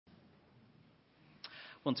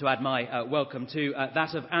Want to add my welcome to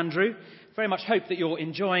that of Andrew. Very much hope that you're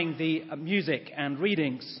enjoying the music and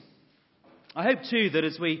readings. I hope too that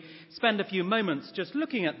as we spend a few moments just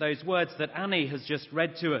looking at those words that Annie has just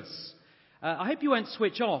read to us, I hope you won't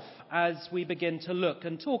switch off as we begin to look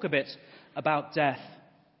and talk a bit about death.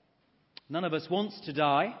 None of us wants to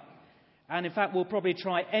die, and in fact we'll probably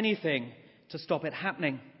try anything to stop it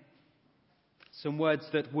happening. Some words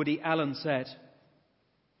that Woody Allen said.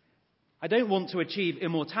 I don't want to achieve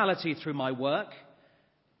immortality through my work.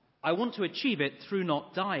 I want to achieve it through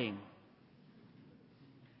not dying.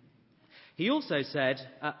 He also said,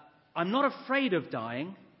 I'm not afraid of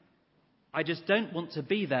dying. I just don't want to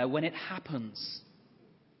be there when it happens.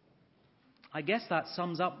 I guess that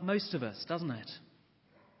sums up most of us, doesn't it?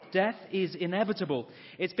 Death is inevitable.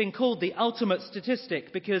 It's been called the ultimate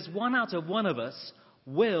statistic because 1 out of 1 of us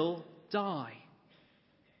will die.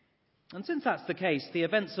 And since that's the case, the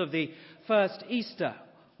events of the first Easter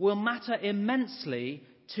will matter immensely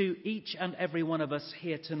to each and every one of us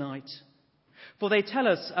here tonight. For they tell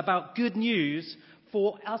us about good news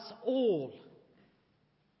for us all.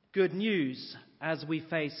 Good news as we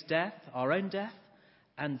face death, our own death,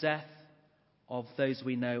 and death of those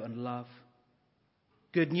we know and love.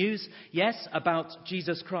 Good news, yes, about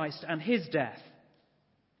Jesus Christ and his death,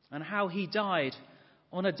 and how he died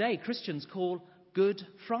on a day Christians call Good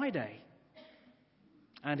Friday,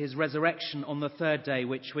 and his resurrection on the third day,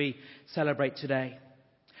 which we celebrate today.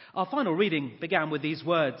 Our final reading began with these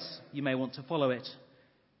words. You may want to follow it.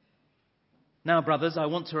 Now, brothers, I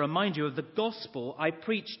want to remind you of the gospel I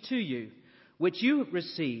preached to you, which you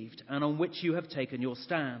received and on which you have taken your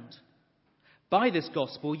stand. By this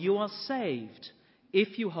gospel you are saved,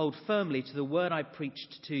 if you hold firmly to the word I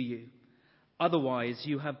preached to you. Otherwise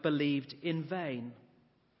you have believed in vain.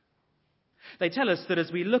 They tell us that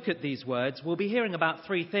as we look at these words, we'll be hearing about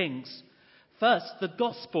 3 things. First, the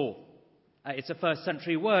gospel. It's a first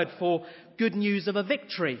century word for good news of a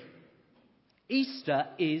victory. Easter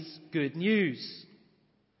is good news.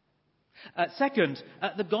 Second,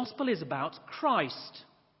 the gospel is about Christ.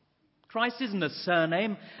 Christ isn't a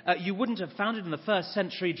surname. You wouldn't have found it in the first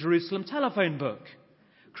century Jerusalem telephone book.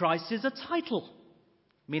 Christ is a title,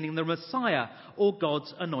 meaning the Messiah or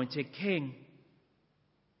God's anointed king.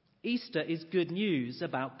 Easter is good news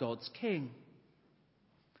about God's King.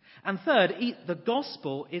 And third, the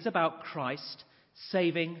gospel is about Christ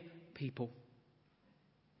saving people.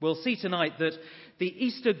 We'll see tonight that the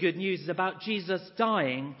Easter good news is about Jesus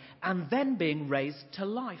dying and then being raised to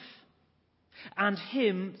life, and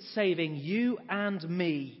him saving you and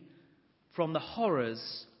me from the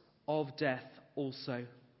horrors of death also.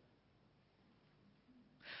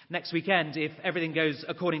 Next weekend, if everything goes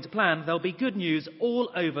according to plan, there'll be good news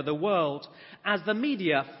all over the world as the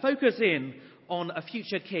media focus in on a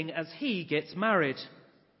future king as he gets married.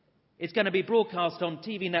 It's going to be broadcast on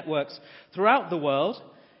TV networks throughout the world.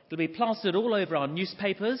 It'll be plastered all over our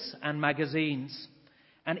newspapers and magazines.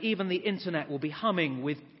 And even the internet will be humming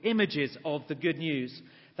with images of the good news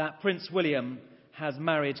that Prince William has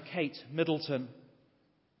married Kate Middleton.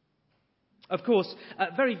 Of course,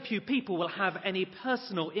 very few people will have any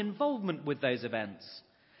personal involvement with those events,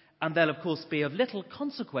 and they'll of course be of little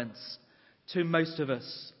consequence to most of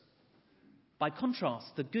us. By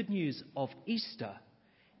contrast, the good news of Easter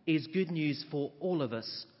is good news for all of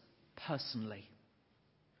us personally.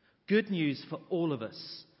 Good news for all of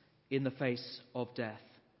us in the face of death.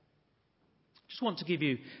 Just want to give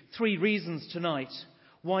you 3 reasons tonight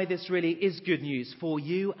why this really is good news for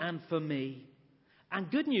you and for me,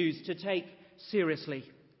 and good news to take seriously,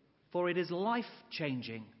 for it is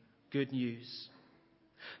life-changing good news.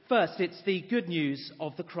 First, it's the good news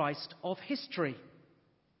of the Christ of history.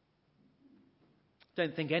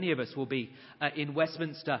 Don't think any of us will be in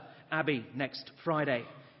Westminster Abbey next Friday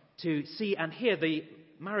to see and hear the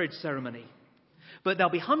marriage ceremony, but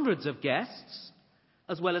there'll be hundreds of guests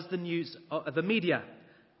as well as the media,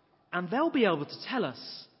 and they'll be able to tell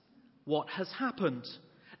us what has happened.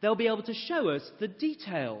 They'll be able to show us the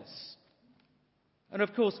details. And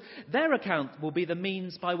of course, their account will be the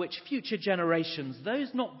means by which future generations, those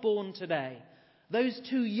not born today, those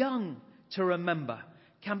too young to remember,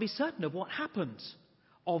 can be certain of what happened,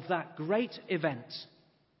 of that great event,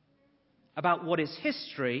 about what is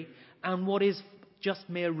history and what is just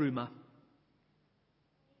mere rumour.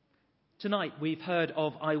 Tonight we've heard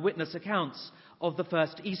of eyewitness accounts of the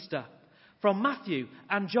first Easter from Matthew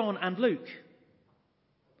and John and Luke.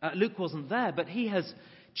 Luke wasn't there, but he has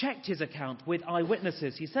checked his account with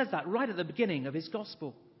eyewitnesses. He says that right at the beginning of his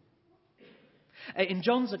gospel. In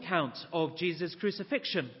John's account of Jesus'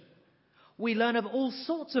 crucifixion, we learn of all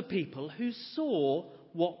sorts of people who saw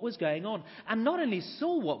what was going on. And not only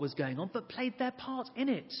saw what was going on, but played their part in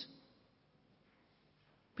it.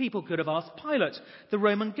 People could have asked Pilate, the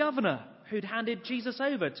Roman governor, who'd handed Jesus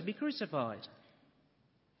over to be crucified.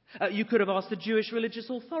 You could have asked the Jewish religious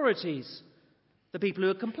authorities, the people who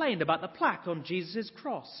had complained about the plaque on Jesus'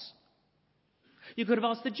 cross. You could have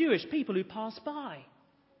asked the Jewish people who passed by.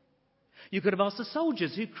 You could have asked the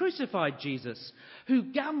soldiers who crucified Jesus,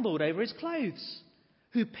 who gambled over his clothes,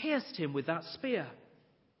 who pierced him with that spear.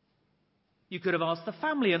 You could have asked the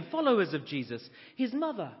family and followers of Jesus, his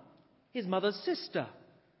mother's sister,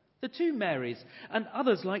 the two Marys, and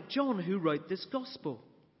others like John who wrote this gospel.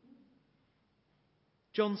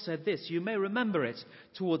 John said this, you may remember it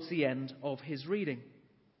towards the end of his reading.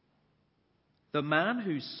 The man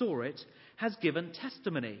who saw it has given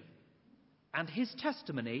testimony, and his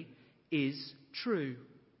testimony is true.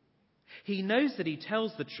 He knows that he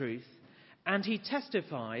tells the truth, and he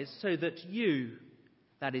testifies so that you,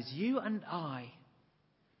 that is you and I,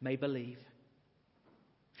 may believe.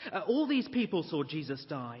 All these people saw Jesus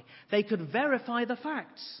die. They could verify the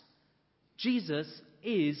facts. Jesus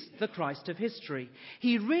is the Christ of history.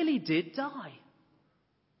 He really did die.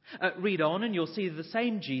 Read on and you'll see the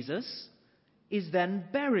same Jesus is then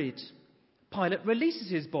buried. Pilate releases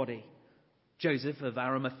his body. Joseph of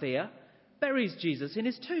Arimathea buries Jesus in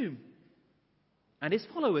his tomb. And his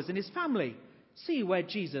followers and his family see where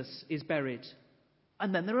Jesus is buried.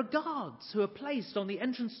 And then there are guards who are placed on the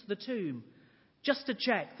entrance to the tomb just to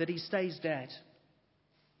check that he stays dead.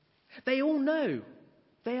 They all know.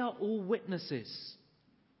 They are all witnesses.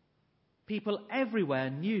 People everywhere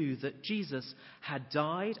knew that Jesus had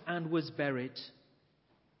died and was buried.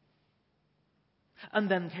 And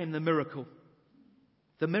then came the miracle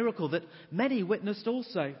that many witnessed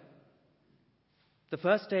also. The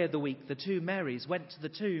first day of the week, the two Marys went to the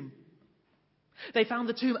tomb. They found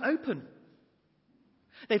the tomb open.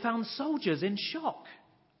 They found soldiers in shock.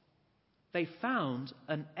 They found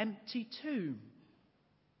an empty tomb.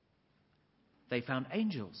 They found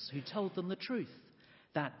angels who told them the truth,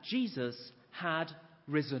 that Jesus had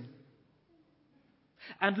risen.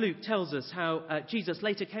 And Luke tells us how Jesus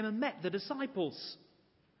later came and met the disciples.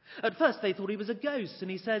 At first they thought he was a ghost, and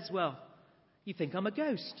he says, well, you think I'm a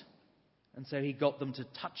ghost? And so he got them to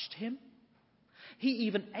touch him. He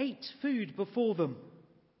even ate food before them.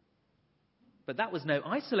 But that was no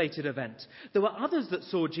isolated event. There were others that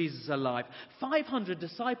saw Jesus alive. 500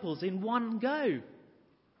 disciples in one go.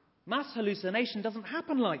 Mass hallucination doesn't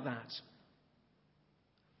happen like that.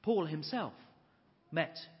 Paul himself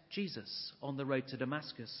met Jesus on the road to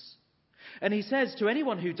Damascus. And he says to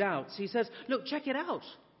anyone who doubts, he says, look, check it out.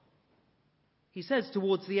 He says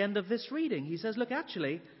towards the end of this reading, he says, look,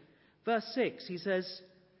 actually, verse 6, he says,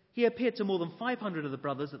 he appeared to more than 500 of the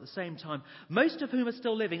brothers at the same time, most of whom are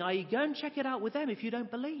still living, i.e., go and check it out with them if you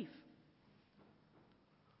don't believe.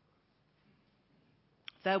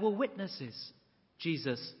 There were witnesses.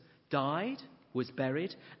 Jesus died, was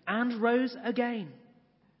buried, and rose again.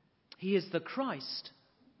 He is the Christ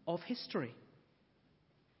of history.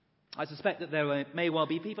 I suspect that there may well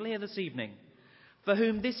be people here this evening for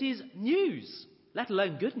whom this is news, let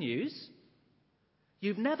alone good news.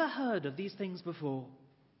 You've never heard of these things before.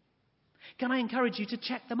 Can I encourage you to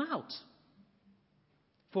check them out?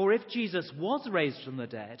 For if Jesus was raised from the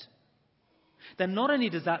dead, then not only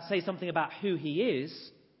does that say something about who he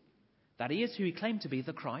is, that he is who he claimed to be,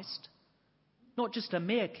 the Christ, not just a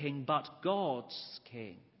mere king, but God's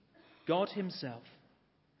king, God himself.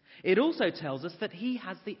 It also tells us that he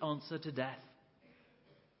has the answer to death.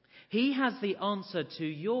 He has the answer to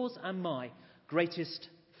yours and my greatest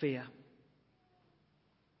fear.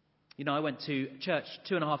 You know, I went to church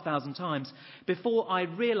 2,500 times before I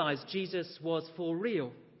realized Jesus was for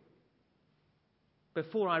real.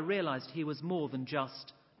 Before I realized he was more than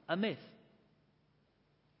just a myth.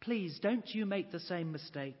 Please don't you make the same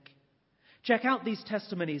mistake. Check out these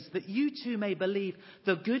testimonies that you too may believe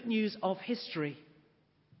the good news of history.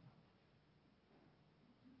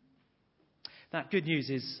 That good news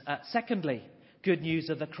is, secondly, good news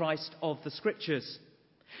of the Christ of the Scriptures.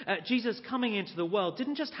 Jesus coming into the world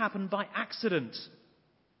didn't just happen by accident.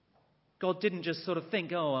 God didn't just sort of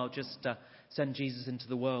think, oh, I'll just send Jesus into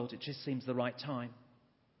the world. It just seems the right time.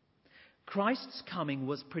 Christ's coming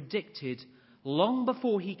was predicted long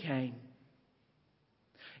before he came.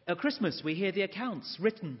 At Christmas, we hear the accounts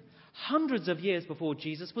written hundreds of years before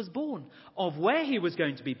Jesus was born of where he was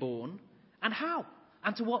going to be born and how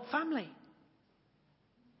and to what family.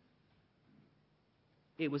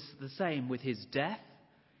 It was the same with his death,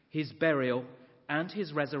 his burial, and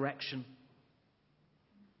his resurrection.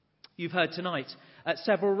 You've heard tonight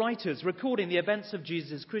several writers recording the events of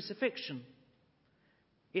Jesus' crucifixion.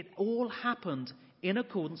 It all happened in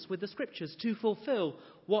accordance with the Scriptures to fulfill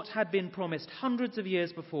what had been promised hundreds of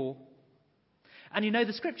years before. And you know,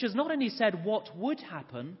 the Scriptures not only said what would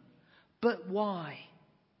happen, but why.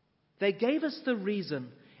 They gave us the reason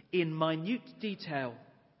in minute detail.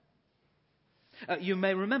 You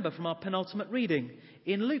may remember from our penultimate reading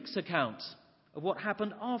in Luke's account of what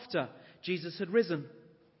happened after Jesus had risen.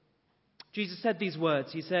 Jesus said these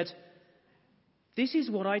words. He said, "This is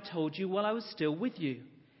what I told you while I was still with you.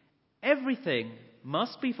 Everything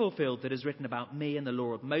must be fulfilled that is written about me in the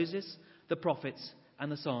law of Moses, the prophets,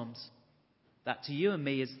 and the Psalms." That to you and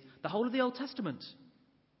me is the whole of the Old Testament.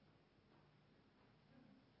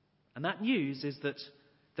 And that news is that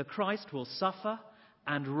the Christ will suffer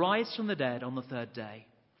and rise from the dead on the third day.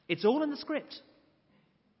 It's all in the script.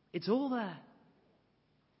 It's all there.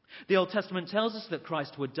 The Old Testament tells us that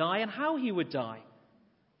Christ would die and how he would die.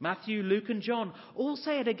 Matthew, Luke, and John all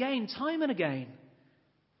say it again, time and again,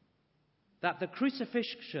 that the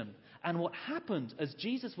crucifixion and what happened as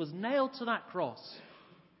Jesus was nailed to that cross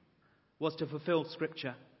was to fulfill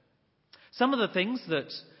Scripture. Some of the things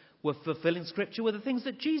that were fulfilling Scripture were the things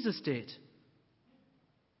that Jesus did.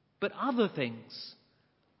 But other things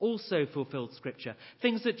also fulfilled Scripture.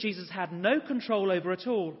 Things that Jesus had no control over at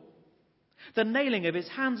all. The nailing of his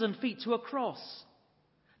hands and feet to a cross.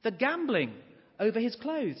 The gambling over his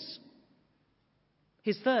clothes.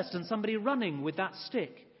 His thirst and somebody running with that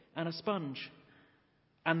stick and a sponge.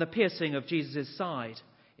 And the piercing of Jesus' side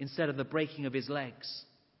instead of the breaking of his legs.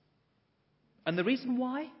 And the reason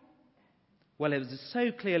why? Well, it was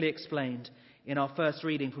so clearly explained in our first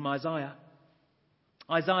reading from Isaiah.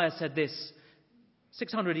 Isaiah said this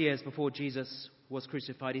 600 years before Jesus was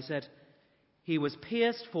crucified. He said, "He was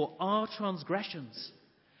pierced for our transgressions.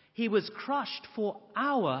 He was crushed for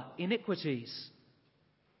our iniquities.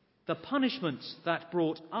 The punishment that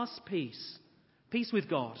brought us peace with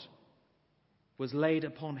God, was laid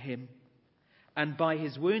upon him. And by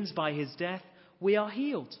his wounds, by his death, we are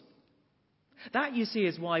healed." That, you see,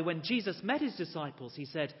 is why when Jesus met his disciples, he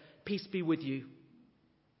said, "Peace be with you."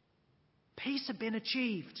 Peace had been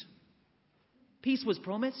achieved. Peace was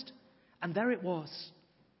promised, and there it was.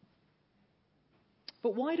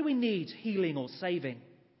 But why do we need healing or saving?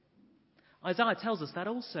 Isaiah tells us that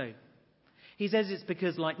also. He says it's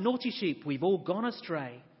because, like naughty sheep, we've all gone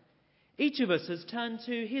astray. Each of us has turned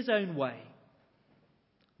to his own way.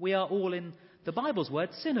 We are all, in the Bible's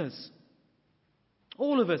word, sinners.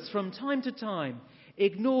 All of us, from time to time,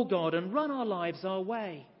 ignore God and run our lives our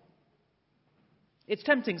way. It's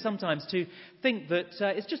tempting sometimes to think that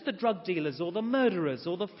it's just the drug dealers or the murderers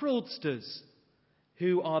or the fraudsters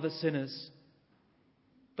who are the sinners.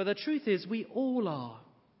 But the truth is, we all are.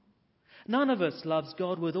 None of us loves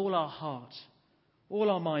God with all our heart, all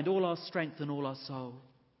our mind, all our strength, and all our soul.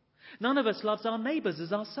 None of us loves our neighbours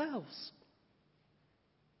as ourselves.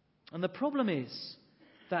 And the problem is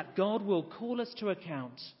that God will call us to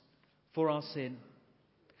account for our sin.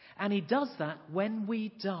 And he does that when we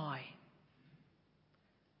die.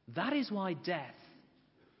 That is why death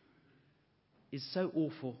is so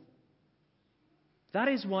awful. That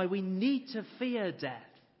is why we need to fear death.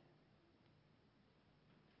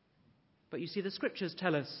 But you see, the Scriptures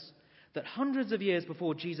tell us that hundreds of years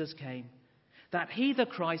before Jesus came, that he, the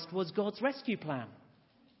Christ, was God's rescue plan.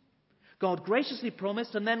 God graciously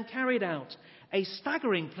promised and then carried out a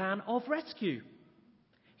staggering plan of rescue.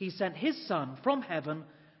 He sent his Son from heaven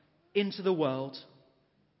into the world.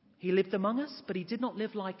 He lived among us, but he did not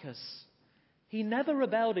live like us. He never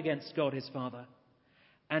rebelled against God his Father.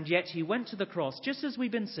 And yet he went to the cross, just as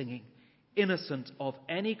we've been singing, innocent of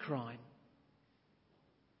any crime.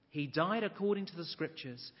 He died according to the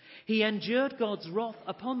Scriptures. He endured God's wrath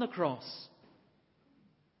upon the cross.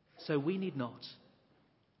 So we need not.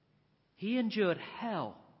 He endured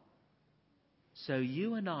hell. So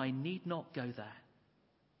you and I need not go there.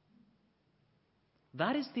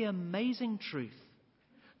 That is the amazing truth,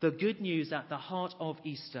 the good news at the heart of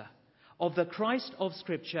Easter, of the Christ of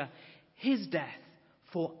Scripture, his death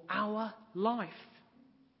for our life.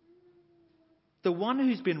 The one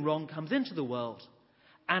who's been wrong comes into the world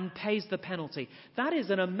and pays the penalty. That is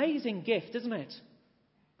an amazing gift, isn't it?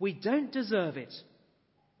 We don't deserve it.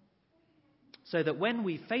 So that when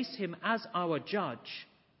we face him as our judge,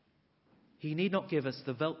 he need not give us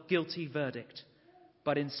the guilty verdict,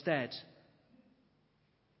 but instead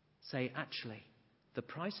say, actually, the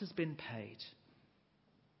price has been paid.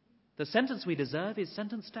 The sentence we deserve is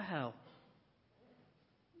sentenced to hell.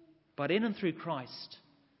 But in and through Christ,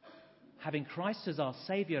 having Christ as our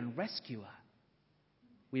Saviour and Rescuer,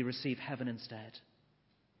 we receive heaven instead.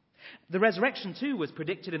 The resurrection too was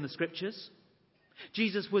predicted in the Scriptures.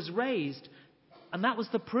 Jesus was raised And that was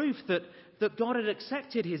the proof that God had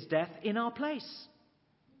accepted his death in our place.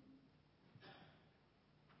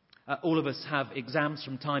 All of us have exams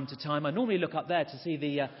from time to time. I normally look up there to see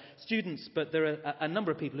the students, but there are a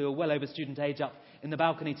number of people who are well over student age up in the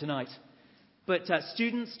balcony tonight. But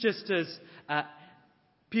students, just as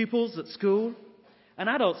pupils at school, and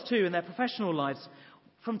adults too in their professional lives,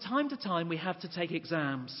 from time to time we have to take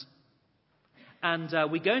exams. And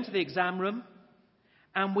we go into the exam room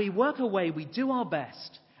and we work away, we do our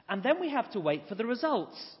best, and then we have to wait for the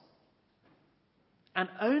results. And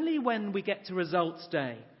only when we get to results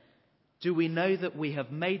day do we know that we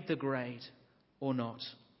have made the grade or not.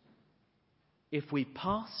 If we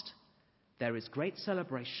passed, there is great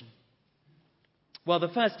celebration. Well, the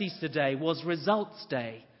first Easter day was results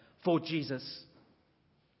day for Jesus.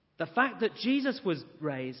 The fact that Jesus was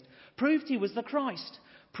raised proved he was the Christ,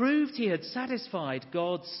 proved he had satisfied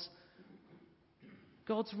God's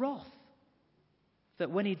wrath.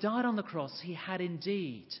 That when he died on the cross, he had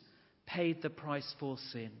indeed paid the price for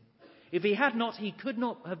sin. If he had not, he could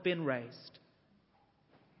not have been raised.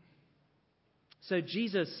 So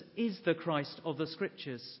Jesus is the Christ of the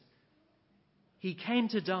Scriptures. He came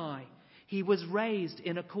to die. He was raised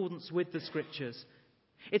in accordance with the Scriptures.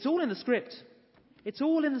 It's all in the script. It's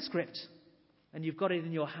all in the script. And you've got it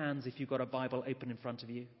in your hands if you've got a Bible open in front of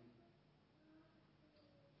you.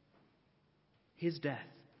 His death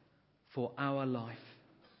for our life.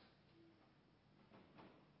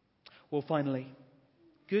 Well, finally,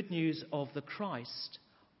 good news of the Christ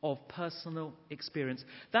of personal experience.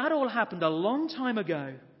 That all happened a long time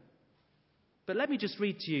ago. But let me just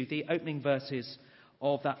read to you the opening verses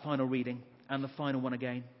of that final reading and the final one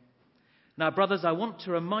again. Now, brothers, I want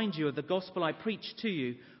to remind you of the gospel I preached to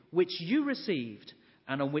you, which you received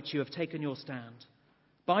and on which you have taken your stand.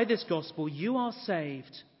 By this gospel you are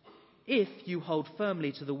saved, if you hold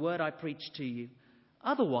firmly to the word I preached to you.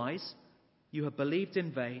 Otherwise, you have believed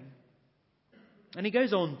in vain. And he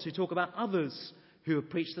goes on to talk about others who have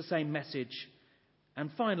preached the same message. And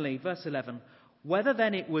finally, verse 11, whether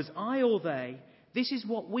then it was I or they, this is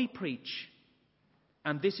what we preach,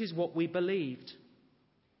 and this is what we believed.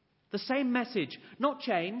 The same message, not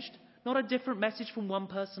changed, not a different message from one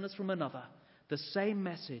person as from another. The same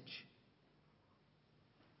message.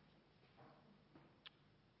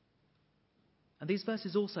 And these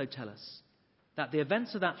verses also tell us that the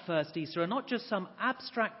events of that first Easter are not just some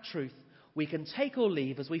abstract truth we can take or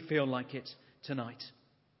leave as we feel like it tonight.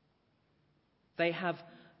 They have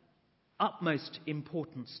utmost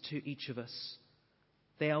importance to each of us.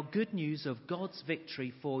 They are good news of God's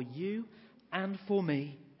victory for you and for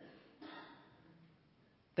me.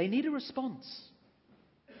 They need a response.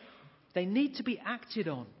 They need to be acted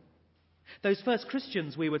on. Those first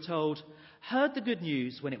Christians, we were told, heard the good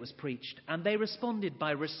news when it was preached, and they responded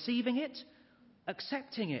by receiving it,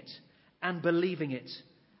 accepting it, and believing it,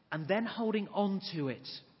 and then holding on to it.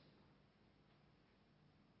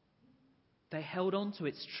 They held on to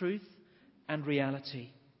its truth and reality.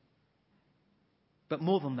 But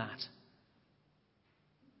more than that,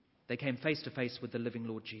 they came face to face with the living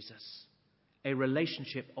Lord Jesus. A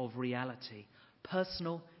relationship of reality,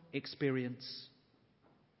 personal experience.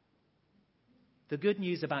 The good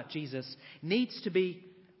news about Jesus needs to be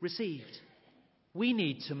received. We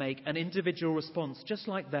need to make an individual response just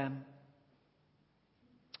like them.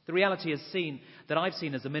 The reality that I've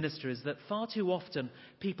seen as a minister is that far too often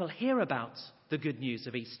people hear about the good news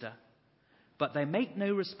of Easter, but they make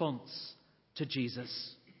no response to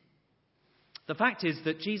Jesus. The fact is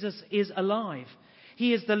that Jesus is alive.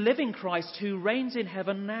 He is the living Christ who reigns in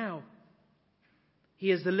heaven now. He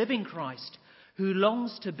is the living Christ who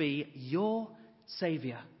longs to be your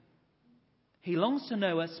Saviour. He longs to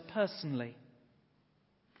know us personally.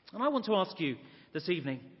 And I want to ask you this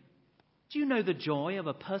evening, do you know the joy of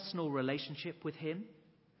a personal relationship with Him?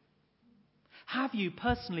 Have you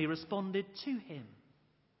personally responded to Him?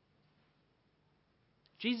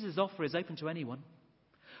 Jesus' offer is open to anyone.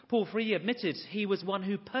 Paul freely admitted he was one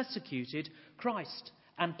who persecuted Christ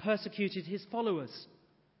and persecuted his followers.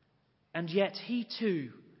 And yet he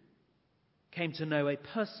too came to know a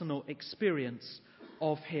personal experience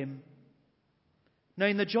of Him.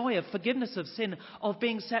 Knowing the joy of forgiveness of sin, of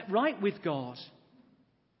being set right with God.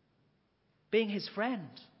 Being His friend.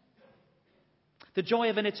 The joy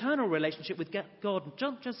of an eternal relationship with God,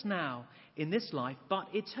 not just now in this life, but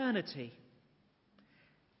eternity.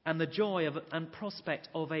 And the joy of and prospect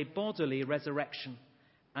of a bodily resurrection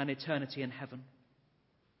and eternity in heaven.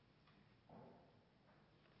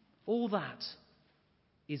 All that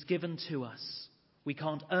is given to us. We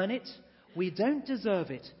can't earn it. We don't deserve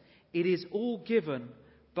it. It is all given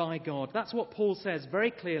by God. That's what Paul says very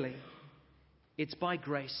clearly. It's by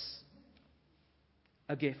grace,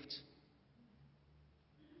 a gift.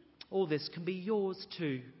 All this can be yours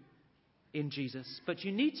too in Jesus, but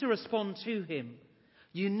you need to respond to him.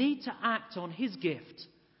 You need to act on his gift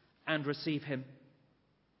and receive him.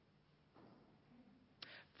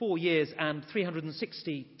 4 years and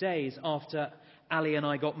 360 days after Ali and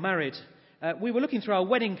I got married, we were looking through our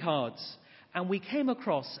wedding cards and we came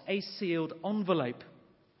across a sealed envelope.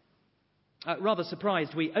 Rather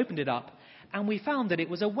surprised, we opened it up and we found that it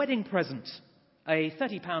was a wedding present, a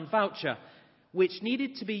 £30 voucher, which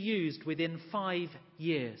needed to be used within 5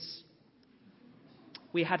 years.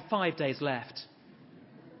 We had 5 days left.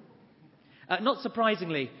 Not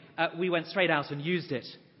surprisingly, we went straight out and used it.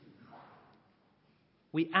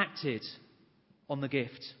 We acted on the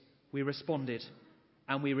gift. We responded,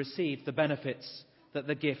 and we received the benefits that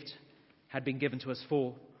the gift had been given to us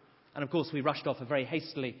for. And of course, we rushed off very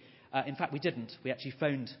hastily. In fact, we didn't. We actually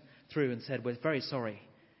phoned through and said, "We're very sorry.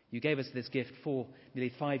 You gave us this gift nearly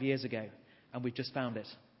 5 years ago, and we've just found it."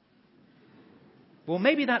 Well,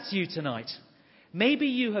 maybe that's you tonight. Maybe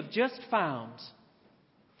you have just found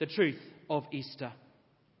the truth of Easter,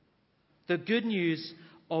 the good news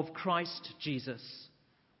of Christ Jesus.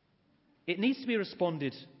 It needs to be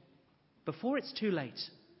responded before it's too late,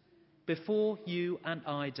 before you and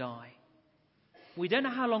I die. We don't know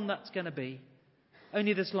how long that's going to be.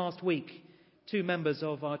 Only this last week, 2 members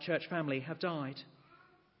of our church family have died.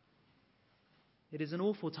 It is an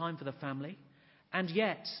awful time for the family, and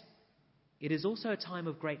yet it is also a time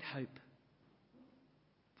of great hope.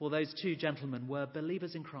 For those 2 gentlemen were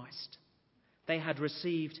believers in Christ. They had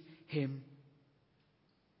received him.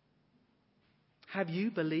 Have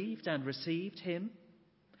you believed and received him?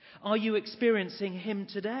 Are you experiencing him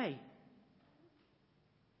today?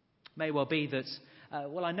 May well be that,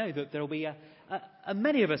 I know that there will be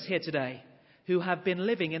many of us here today who have been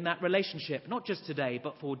living in that relationship, not just today,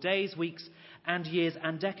 but for days, weeks, and years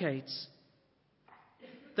and decades.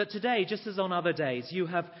 That today, just as on other days, you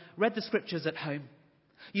have read the scriptures at home.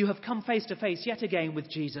 You have come face to face yet again with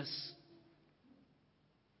Jesus.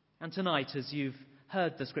 And tonight, as you've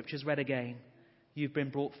heard the scriptures read again, you've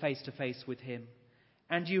been brought face to face with him.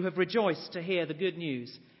 And you have rejoiced to hear the good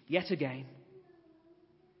news yet again.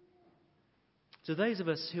 To those of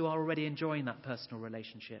us who are already enjoying that personal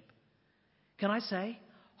relationship, can I say,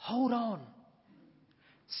 hold on.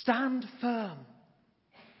 Stand firm.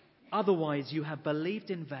 Otherwise, you have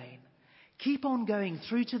believed in vain. Keep on going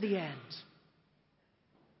through to the end.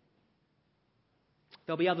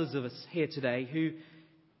 There'll be others of us here today who,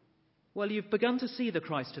 you've begun to see the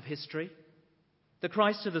Christ of history, the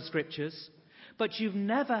Christ of the Scriptures, but you've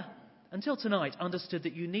never, until tonight, understood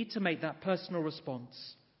that you need to make that personal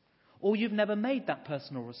response. Or you've never made that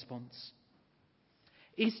personal response.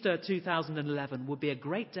 Easter 2011 would be a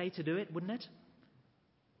great day to do it, wouldn't it?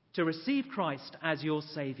 To receive Christ as your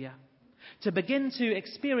Saviour. To begin to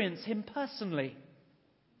experience him personally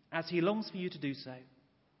as he longs for you to do so.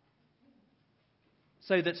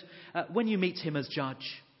 So that when you meet him as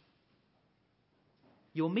judge,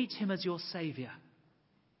 you'll meet him as your Saviour.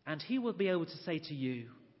 And he will be able to say to you,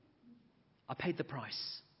 "I paid the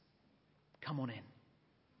price. Come on in."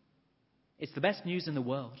 It's the best news in the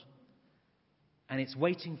world. And it's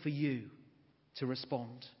waiting for you to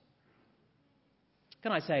respond.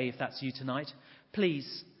 Can I say, if that's you tonight,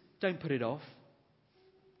 please don't put it off.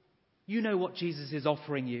 You know what Jesus is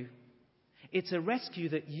offering you. It's a rescue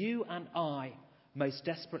that you and I most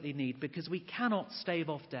desperately need, because we cannot stave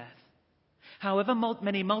off death. However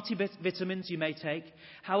many multivitamins you may take,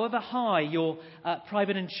 however high your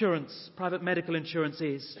private medical insurance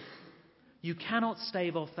is, you cannot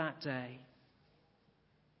stave off that day.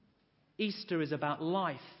 Easter is about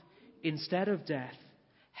life instead of death,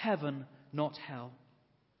 heaven, not hell.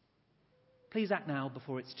 Please act now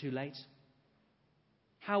before it's too late.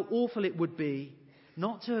 How awful it would be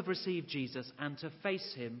not to have received Jesus and to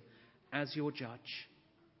face him as your judge.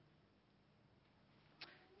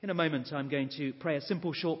 In a moment, I'm going to pray a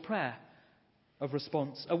simple short prayer of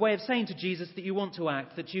response, a way of saying to Jesus that you want to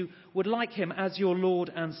act, that you would like him as your Lord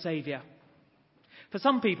and Saviour. For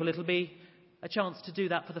some people, it'll be a chance to do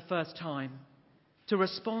that for the first time, to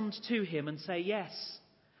respond to him and say, "Yes,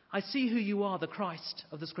 I see who you are, the Christ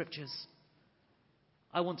of the Scriptures.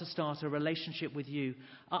 I want to start a relationship with you.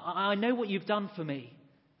 I know what you've done for me,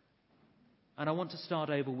 and I want to start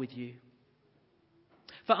over with you."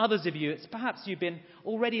 For others of you, it's perhaps you've been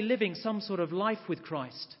already living some sort of life with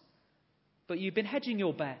Christ, but you've been hedging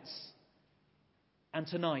your bets, and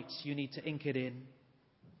tonight you need to ink it in.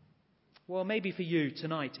 Well, maybe for you,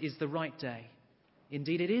 tonight is the right day.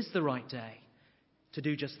 Indeed, it is the right day to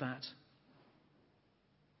do just that.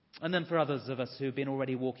 And then for others of us who have been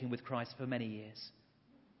already walking with Christ for many years,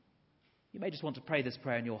 you may just want to pray this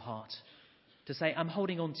prayer in your heart, to say, I'm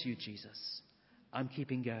holding on to you, Jesus. I'm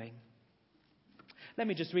keeping going. Let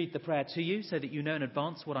me just read the prayer to you so that you know in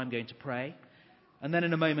advance what I'm going to pray. And then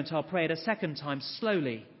in a moment I'll pray it a second time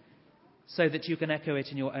slowly so that you can echo it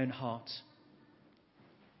in your own heart.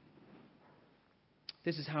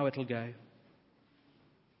 This is how it'll go.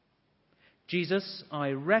 Jesus, I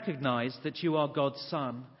recognize that you are God's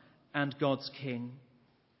Son and God's King.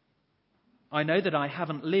 I know that I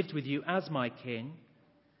haven't lived with you as my King.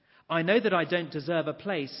 I know that I don't deserve a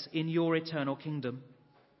place in your eternal kingdom.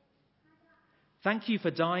 Thank you for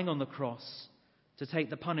dying on the cross to take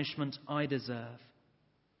the punishment I deserve.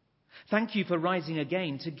 Thank you for rising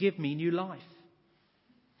again to give me new life.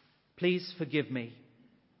 Please forgive me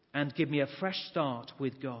and give me a fresh start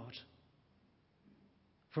with God.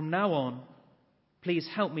 From now on, please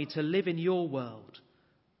help me to live in your world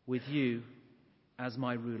with you as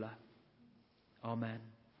my ruler. Amen.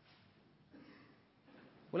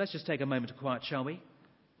 Well, let's just take a moment of quiet, shall we?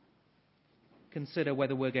 Consider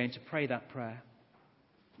whether we're going to pray that prayer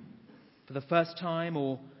for the first time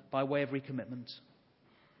or by way of recommitment.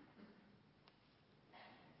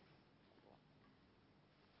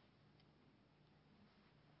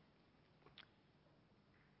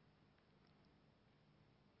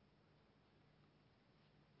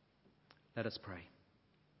 Let us pray.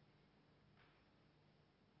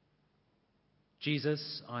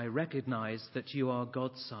 Jesus, I recognize that you are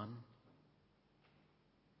God's Son.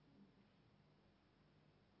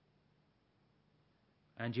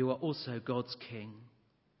 And you are also God's King.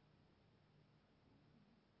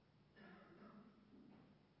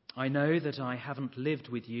 I know that I haven't lived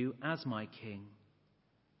with you as my King.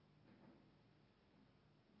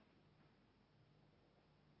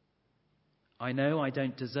 I know I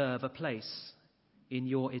don't deserve a place in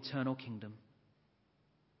your eternal kingdom.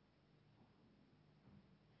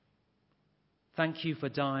 Thank you for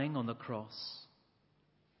dying on the cross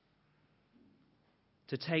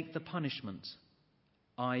to take the punishment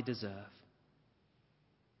I deserve.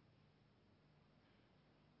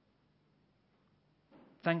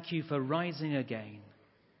 Thank you for rising again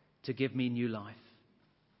to give me new life.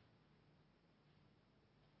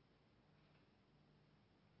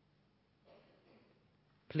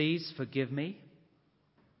 Please forgive me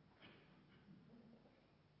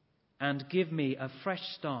and give me a fresh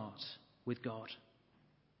start with God.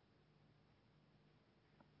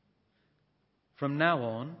 From now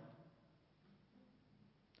on,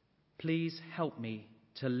 please help me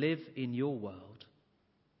to live in your world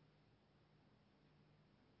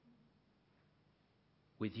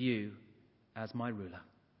with you as my ruler.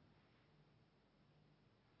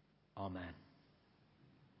 Amen.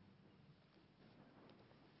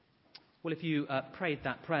 Well, if you prayed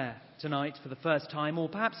that prayer tonight for the first time, or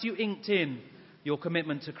perhaps you inked in your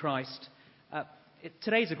commitment to Christ,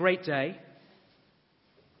 today's a great day.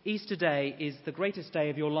 Easter Day is the greatest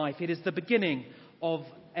day of your life. It is the beginning of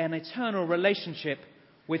an eternal relationship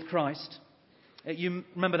with Christ. You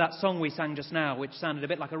remember that song we sang just now, which sounded a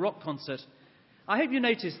bit like a rock concert. I hope you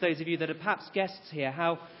noticed, those of you that are perhaps guests here,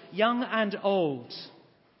 how young and old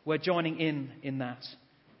were joining in that.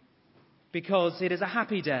 Because it is a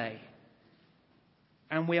happy day.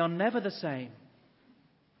 And we are never the same.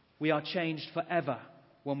 We are changed forever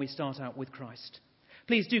when we start out with Christ.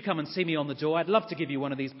 Please do come and see me on the door. I'd love to give you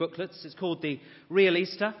one of these booklets. It's called The Real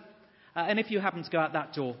Easter. And if you happen to go out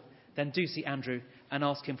that door, then do see Andrew and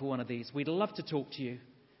ask him for one of these. We'd love to talk to you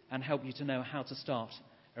and help you to know how to start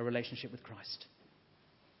a relationship with Christ.